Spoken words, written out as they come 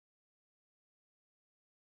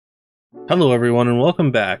Hello everyone and welcome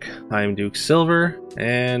back. I'm Duke Silver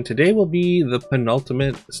and today will be the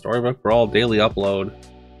penultimate Storybook Brawl daily upload.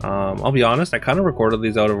 I'll be honest, I kind of recorded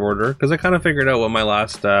these out of order because I kind of figured out what my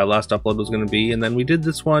last upload was going to be, and then we did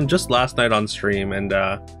this one just last night on stream, and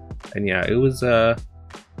yeah, it was a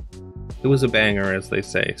banger, as they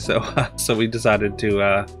say. So so we decided to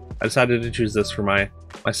I decided to choose this for my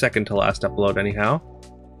second to last upload anyhow.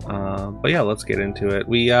 But yeah, let's get into it.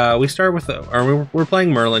 We start with we're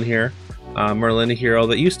playing Merlin here. Merlin, a hero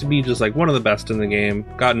that used to be just like one of the best in the game,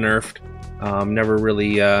 got nerfed, never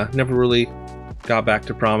really got back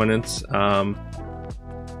to prominence.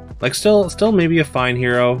 Like still maybe a fine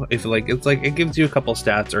hero if it gives you a couple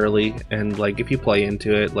stats early, and like if you play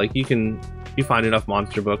into it, like if you find enough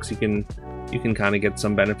monster books, you can kind of get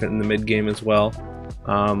some benefit in the mid game as well.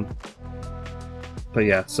 But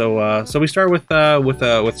yeah, so we start with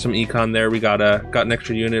some econ there. We got an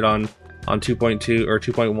extra unit on 2.2 or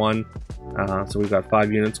 2.1. So we've got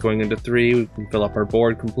 5 units going into 3. We can fill up our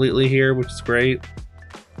board completely here, which is great.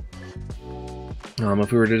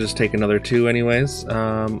 If we were to just take another 2 anyways,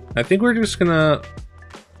 I think we're just gonna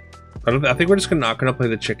not gonna play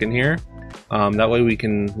the chicken here. That way we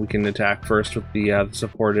can attack first with the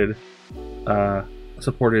supported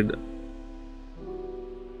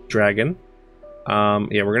dragon.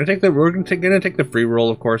 Yeah, we're gonna take the free roll,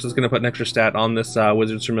 of course. It's gonna put an extra stat on this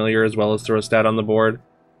Wizard's Familiar as well as throw a stat on the board.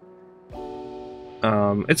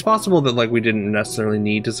 It's possible that like we didn't necessarily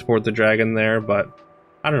need to support the dragon there, but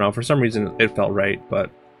I don't know, for some reason it felt right.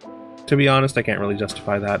 But to be honest, I can't really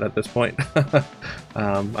justify that at this point.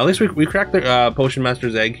 At least we cracked the Potion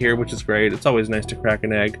Master's egg here, which is great. It's always nice to crack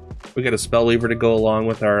an egg. We got a Spell Weaver to go along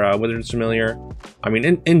with our Wizard's Familiar. I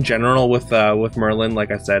mean, in general with Merlin,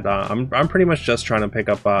 like I said, I'm pretty much just trying to pick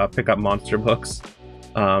up monster books.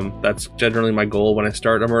 That's generally my goal when I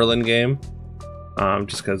start a Merlin game.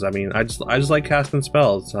 Just because, I mean, I just like casting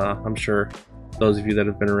spells. I'm sure those of you that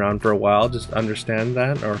have been around for a while just understand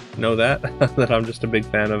that, or know that that I'm just a big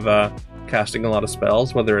fan of casting a lot of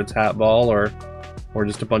spells, whether it's Hat Ball or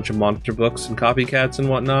just a bunch of monster books and copycats and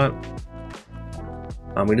whatnot.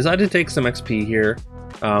 We decided to take some XP here.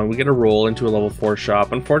 We get a roll into a level 4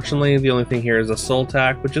 shop. Unfortunately, the only thing here is a soul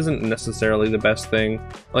tack, which isn't necessarily the best thing.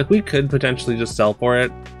 Like, we could potentially just sell for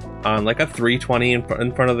it. Like a 320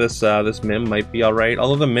 in front of this Mim might be alright,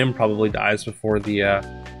 although the Mim probably dies before the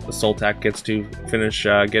soul tack gets to finish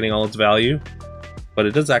getting all its value. But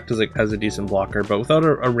it does act as a decent blocker, but without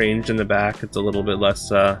a range in the back, it's a little bit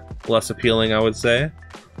less appealing, I would say.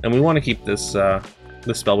 And we want to keep this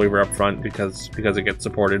Spellweaver up front because it gets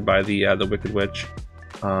supported by the Wicked Witch.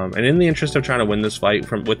 And in the interest of trying to win this fight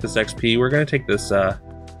with this XP, we're gonna take this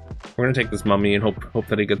Mummy and hope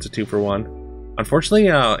that it gets a 2-for-1. Unfortunately,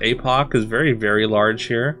 APOC is very, very large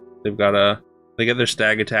here. They get their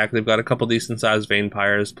stag attack. They've got a couple decent sized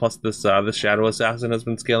Vampires, plus this Shadow Assassin has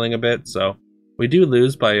been scaling a bit, so we do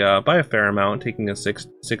lose by a fair amount, taking a 6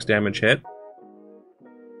 damage hit.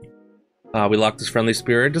 We lock this Friendly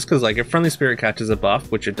Spirit just because, like, if Friendly Spirit catches a buff,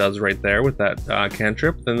 which it does right there with that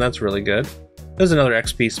cantrip, then that's really good. There's another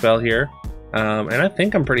XP spell here, and I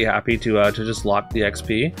think I'm pretty happy to just lock the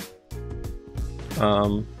XP.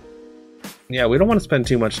 Yeah, we don't want to spend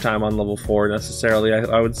too much time on level 4 necessarily,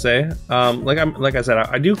 I would say. Like I said,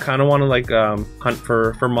 I do kind of want to hunt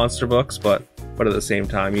for monster books, but at the same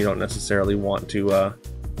time, you don't necessarily want to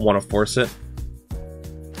force it.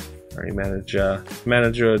 Alright, manage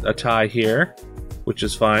a tie here, which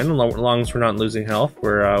is fine. As long as we're not losing health,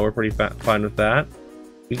 we're pretty fine with that.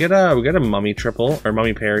 We get a mummy triple or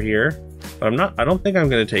mummy pair here, but I don't think I'm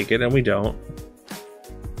gonna take it, and we don't.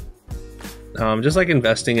 Just like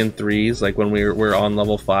investing in 3s, like when we're on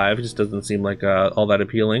level 5, it just doesn't seem like all that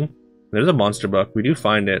appealing. There's a monster book, we do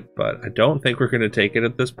find it, but I don't think we're gonna take it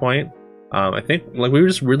at this point. I think like we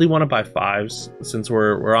just really want to buy 5s since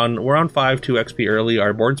we're on 5 2 XP early.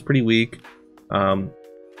 Our board's pretty weak.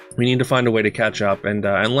 We need to find a way to catch up, and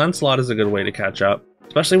Lancelot is a good way to catch up,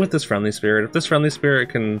 especially with this Friendly Spirit. If this Friendly Spirit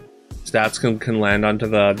stats can land onto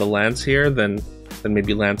the Lance here, then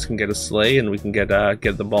maybe Lance can get a Slay and we can get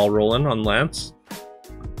the ball rolling on Lance.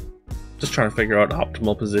 Just trying to figure out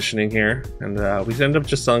optimal positioning here, and we end up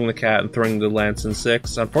just selling the cat and throwing the Lance in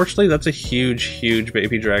 6. Unfortunately, that's a huge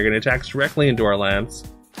baby dragon. It attacks directly into our Lance,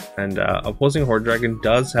 and opposing Horde Dragon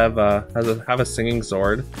does have a singing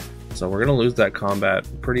sword, so we're gonna lose that combat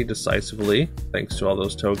pretty decisively thanks to all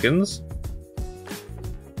those tokens.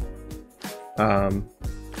 Yeah,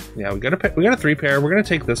 we got a 3-pair. We're gonna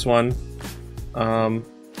take this one.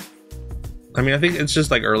 I mean, I think it's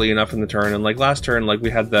just like early enough in the turn, and like last turn, like we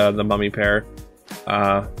had the mummy pair.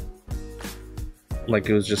 Like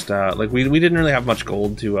it was just like we didn't really have much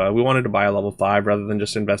gold to we wanted to buy a level 5 rather than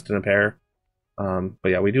just invest in a pair. But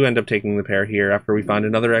yeah, we do end up taking the pair here after we find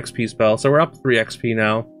another XP spell, so we're up 3 XP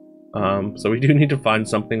now. So we do need to find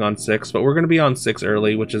something on 6, but we're going to be on 6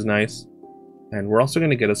 early, which is nice. And we're also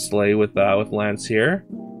going to get a sleigh with Lance here,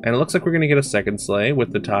 and it looks like we're going to get a second sleigh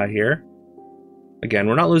with the tie here. Again,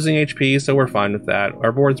 we're not losing HP, so we're fine with that.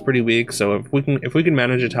 Our board's pretty weak, so if we can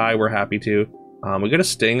manage a tie, we're happy to. We get a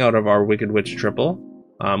sting out of our Wicked Witch triple,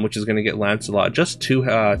 which is going to get Lancelot just two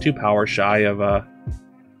power shy of a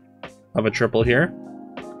triple here.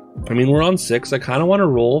 I mean, we're on 6. I kind of want to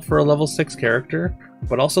roll for a level 6 character,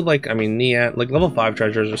 but also, like, I mean, Nian, like, level 5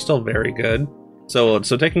 treasures are still very good. So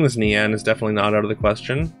taking this Nian is definitely not out of the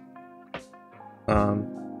question.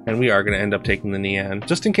 And we are going to end up taking the Nian,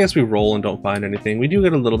 just in case we roll and don't find anything. We do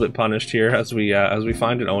get a little bit punished here as we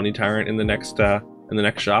find an Oni Tyrant in the next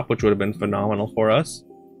shop, which would have been phenomenal for us.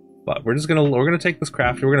 But we're gonna take this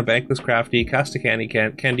crafty. We're gonna bank this crafty, cast a candy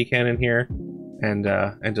cannon here, and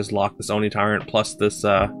just lock this Oni Tyrant plus this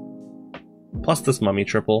mummy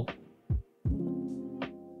triple.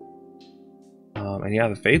 And yeah,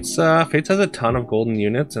 the Fates has a ton of golden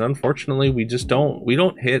units, and unfortunately we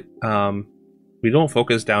don't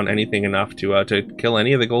focus down anything enough to kill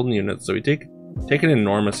any of the golden units, so we take an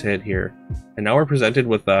enormous hit here. And now we're presented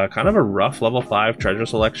with kind of a rough level 5 treasure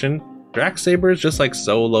selection. Drax Saber is just like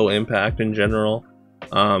so low impact in general,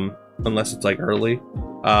 unless it's like early.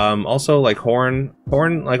 Also, like Horn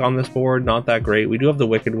like on this board, not that great. We do have the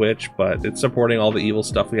Wicked Witch, but it's supporting all the evil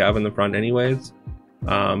stuff we have in the front anyways.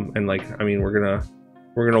 And like, I mean, we're gonna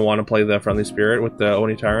want to play the Friendly Spirit with the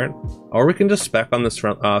Oni Tyrant, or we can just spec on this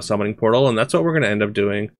summoning portal, and that's what we're gonna end up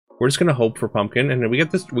doing. We're just gonna hope for pumpkin, and then we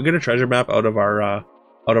get a treasure map out of our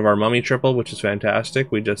mummy triple, which is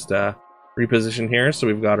fantastic. We just reposition here, so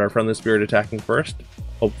we've got our Friendly Spirit attacking first,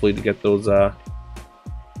 hopefully to get those Oni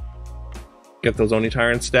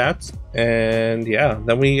Tyrant stats. And yeah,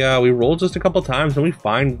 then we roll just a couple times and we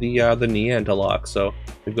find the Nian to lock. So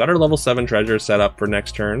we've got our level 7 treasure set up for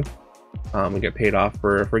next turn. We get paid off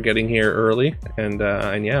for getting here early, and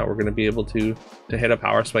yeah, we're gonna be able to hit a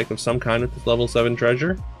power spike of some kind with this level 7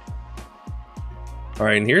 treasure. All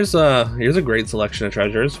right, and here's a great selection of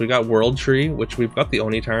treasures. We got World Tree, which we've got the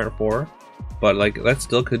Oni Tyrant for, but like that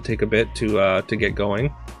still could take a bit to get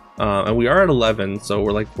going. And we are at 11, so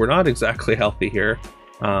we're not exactly healthy here.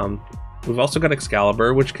 We've also got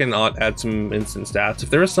Excalibur, which can add some instant stats. If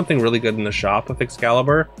there is something really good in the shop with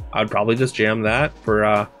Excalibur, I would probably just jam that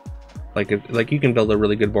for like you can build a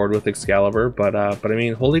really good board with Excalibur. But I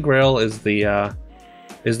mean, Holy Grail is the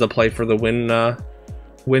play for the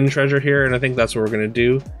win treasure here, and I think that's what we're gonna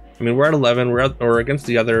do. I mean, we're at 11. We're against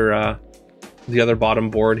the other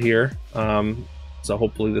bottom board here. So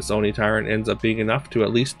hopefully this Oni Tyrant ends up being enough to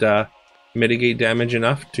at least mitigate damage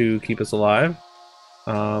enough to keep us alive.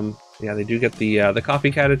 Yeah, they do get the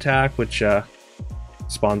copycat attack, which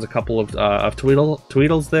spawns a couple of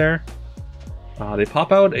Tweedles there. They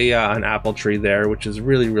pop out an apple tree there, which is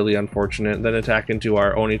really unfortunate. Then attack into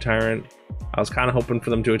our Oni Tyrant. I was kind of hoping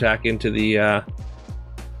for them to attack into the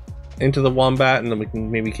Wombat, and then we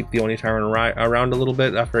can maybe keep the Oni Tyrant around a little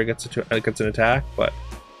bit after it gets an attack. But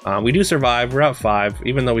we do survive. We're at 5,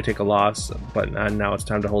 even though we take a loss. But now it's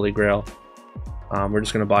time to Holy Grail. We're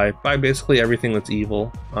just gonna buy basically everything that's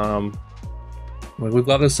evil. We've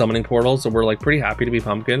got this summoning portal, so we're like pretty happy to be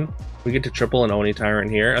pumpkin. We get to triple an Oni Tyrant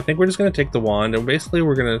here. I think we're just gonna take the wand, and basically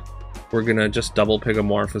we're gonna just double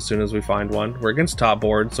Pigomorph as soon as we find one. We're against top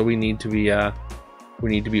board, so we need to be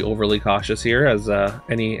overly cautious here, as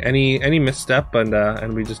any misstep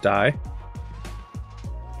and we just die.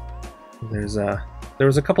 There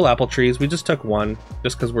was a couple apple trees. We just took one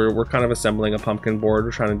just because we're kind of assembling a pumpkin board.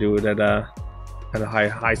 We're trying to do it at a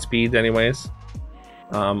high speed anyways.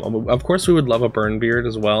 Of course we would love a burn beard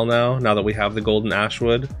as well now that we have the golden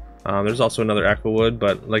ashwood. There's also another echo wood,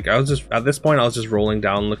 but like at this point I was just rolling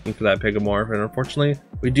down looking for that Pigomorph, and unfortunately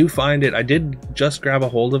we do find it. I did just grab a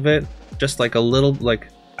hold of it, just like a little, like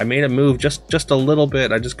I made a move just a little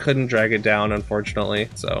bit. I just couldn't drag it down, unfortunately.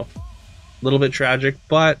 So a little bit tragic,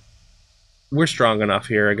 but we're strong enough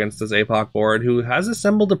here against this APOC board, who has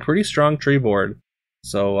assembled a pretty strong tree board.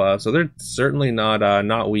 So they're certainly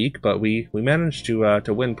not weak, but we managed to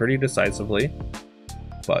win pretty decisively.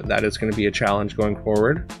 But that is going to be a challenge going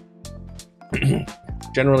forward.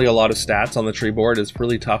 Generally, a lot of stats on the tree board is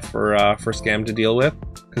really tough for Scam to deal with,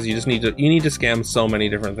 because you need to scam so many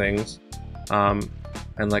different things.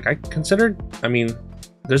 And like I mean,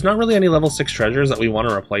 there's not really any level 6 treasures that we want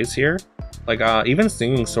to replace here. Like even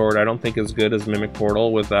Singing Sword I don't think is good as Mimic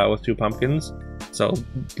Portal with 2 pumpkins. So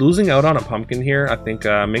losing out on a pumpkin here, I think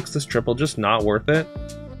makes this triple just not worth it.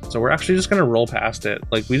 So we're actually just gonna roll past it.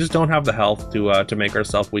 Like, we just don't have the health to make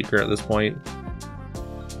ourselves weaker at this point.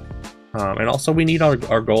 And also we need our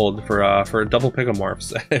gold for double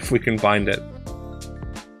Pigomorphs if we can find it.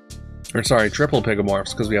 Or sorry, triple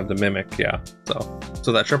Pigomorphs, because we have the Mimic, yeah.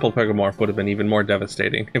 So that triple Pigomorph would have been even more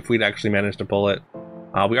devastating if we'd actually managed to pull it.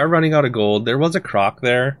 We are running out of gold. There was a Croc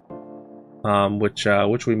there, which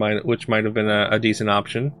might have been a decent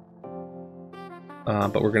option.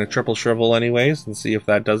 But we're gonna triple Shrivel anyways and see if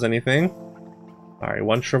that does anything. Alright,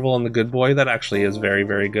 1 Shrivel on the good boy. That actually is very,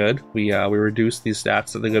 very good. We reduce these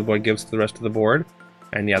stats that the good boy gives to the rest of the board.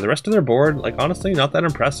 And yeah, the rest of their board, like, honestly, not that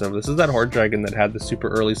impressive. This is that Horde Dragon that had the super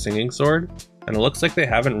early Singing Sword, and it looks like they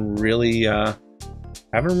haven't really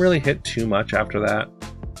hit too much after that.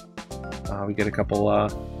 We get a couple,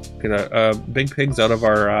 big pigs out of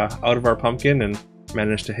our pumpkin, and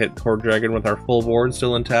manage to hit Horde Dragon with our full board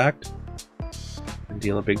still intact, and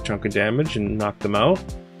deal a big chunk of damage and knock them out.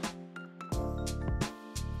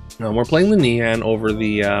 We're playing the Nihan over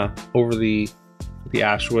the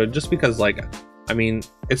Ashwood just because, like, I mean,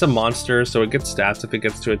 it's a monster, so it gets stats if it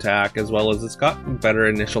gets to attack, as well as it's got better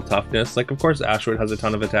initial toughness. Like, of course, Ashwood has a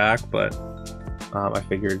ton of attack, but I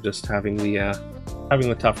figured just having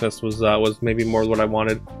the toughness was maybe more what I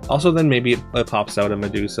wanted. Also, then maybe it pops out a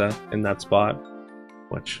Medusa in that spot,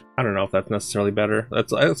 which I don't know if that's necessarily better.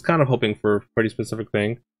 That's kind of hoping for a pretty specific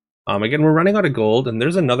thing. Again, we're running out of gold, and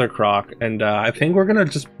there's another Croc, and I think we're gonna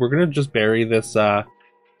just bury this.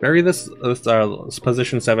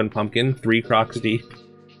 Position 7 pumpkin 3 Crocs deep.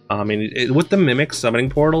 And with the Mimic summoning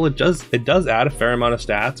portal, it does add a fair amount of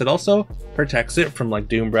stats. It also protects it from like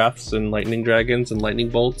Doom Breaths and Lightning Dragons and Lightning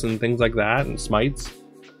Bolts and things like that, and Smites.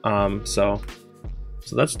 So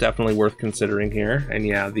that's definitely worth considering here. And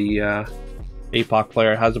yeah, the APOC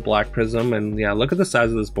player has a Black Prism, and yeah, look at the size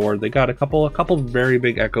of this board. They got a couple very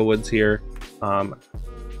big Echo Woods here, and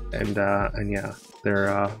yeah,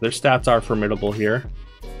 their stats are formidable here.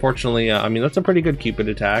 Fortunately, I mean, that's a pretty good Cupid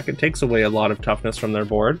attack. It takes away a lot of toughness from their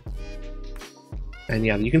board. And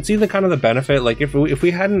yeah, you can see the kind of the benefit. Like, if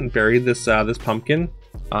we hadn't buried this this pumpkin,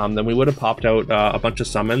 then we would have popped out a bunch of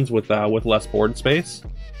summons with less board space.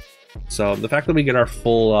 So the fact that we get our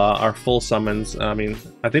full summons, I mean,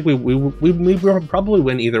 I think we will probably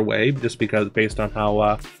win either way, just because based on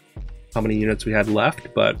how many units we had left.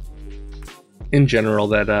 But in general,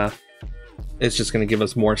 that it's just going to give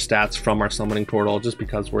us more stats from our summoning portal, just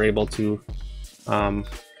because we're able to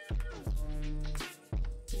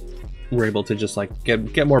just like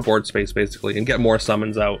get more board space basically, and get more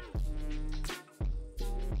summons out.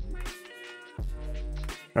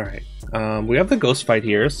 All right, we have the ghost fight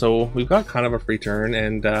here, so we've got kind of a free turn,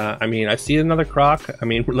 and I mean, I see another Croc. I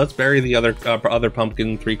mean, let's bury the other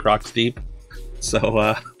pumpkin 3 Crocs deep.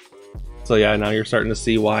 So yeah, now you're starting to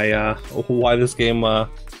see why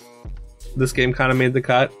this game kind of made the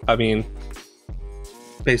cut. I mean,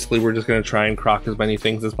 basically we're just going to try and Croc as many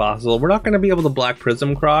things as possible. We're not going to be able to Black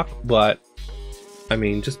Prism Croc, but I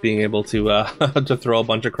mean, just being able to to throw a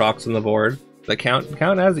bunch of Crocs on the board that count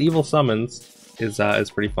as evil summons is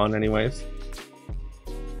pretty fun anyways.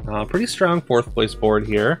 Pretty strong 4th place board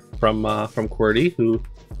here from QWERTY, who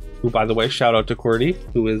by the way, shout out to QWERTY,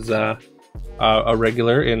 who is a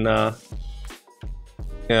regular in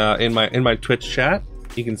my Twitch chat.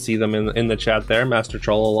 You can see them in the chat there. Master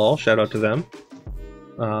Trollolol, shout out to them.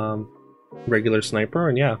 Regular sniper,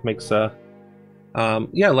 and yeah, makes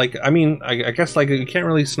yeah, like, I mean, I guess like you can't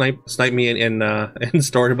really snipe me in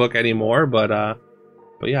Storybook anymore, but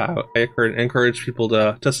yeah, I encourage people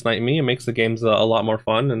to snipe me. It makes the games a lot more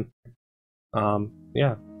fun, and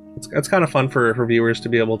yeah, it's kind of fun for viewers to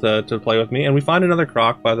be able to play with me. And we find another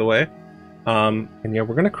Croc, by the way, and yeah,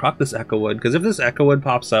 we're gonna Croc this Echo Wood, because if this Echo Wood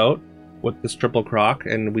pops out with this triple Croc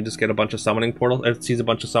and we just get a bunch of summoning portal, it sees a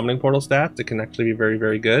bunch of summoning portal stats, it can actually be very,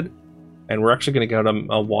 very good. And we're actually going to get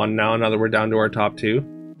a 1 now that we're down to our top 2.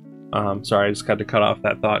 Sorry, I just had to cut off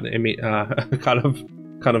that thought, kind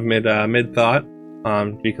of mid thought,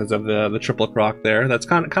 because of the triple Croc there. That's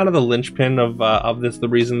kind of the linchpin of this, the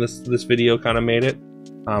reason this video kind of made it.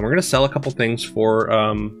 We're going to sell a couple things for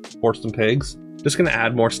some pigs. Just going to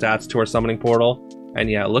add more stats to our summoning portal. And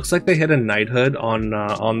yeah, it looks like they hit a knighthood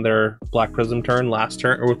on their Black Prism turn last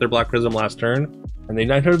turn, or with their Black Prism last turn, and they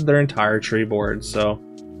knighthood their entire tree board. So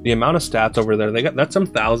the amount of stats over there, that's some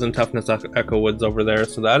 1000 toughness Echo Woods over there.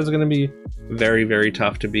 So that is going to be very, very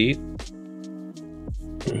tough to beat.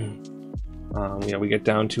 Yeah, we get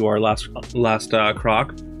down to our last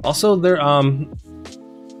Croc. Also, there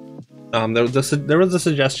was a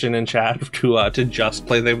suggestion in chat to just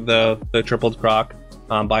play the tripled Croc.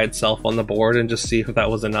 by itself on the board and just see if that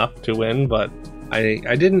was enough to win, but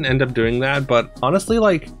I didn't end up doing that. But honestly,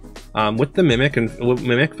 like with the Mimic and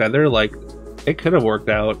Mimic Feather, like it could have worked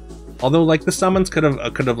out. Although like the summons could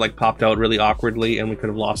have like popped out really awkwardly and we could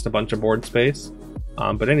have lost a bunch of board space.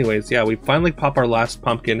 But anyways, yeah, we finally pop our last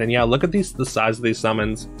pumpkin, and yeah, look at the size of these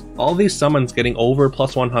summons. All these summons getting over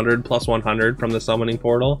plus 100 from the summoning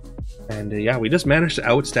portal. And yeah, we just managed to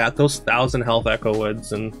outstat those 1000 health Echo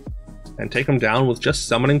Woods and take them down with just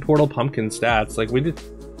summoning portal pumpkin stats. Like we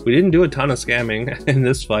didn't do a ton of scamming in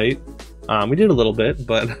this fight. We did a little bit,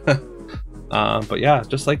 but yeah,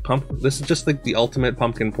 just like this is just like the ultimate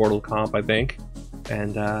pumpkin portal comp, I think.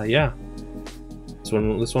 And yeah, this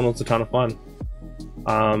one was a ton of fun.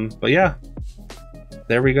 But yeah,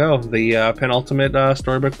 there we go. The penultimate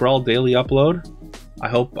Storybook Brawl daily upload. I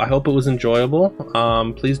hope it was enjoyable.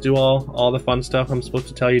 Please do all the fun stuff I'm supposed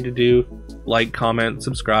to tell you to do. Like, comment,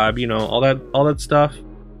 subscribe, you know, all that stuff.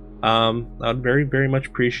 I'd very, very much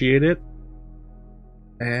appreciate it.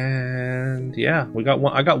 And yeah,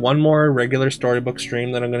 I got one more regular Storybook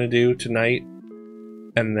stream that I'm gonna do tonight.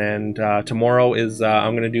 And then tomorrow is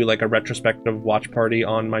I'm gonna do like a retrospective watch party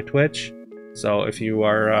on my Twitch. So if you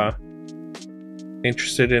are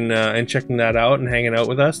interested in checking that out and hanging out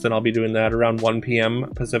with us, then I'll be doing that around 1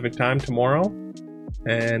 PM Pacific time tomorrow.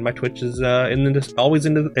 And my Twitch is always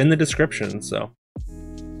in the description, so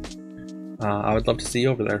I would love to see you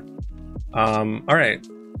over there. Alright,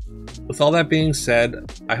 with all that being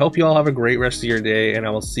said, I hope you all have a great rest of your day, and I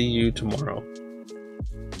will see you tomorrow.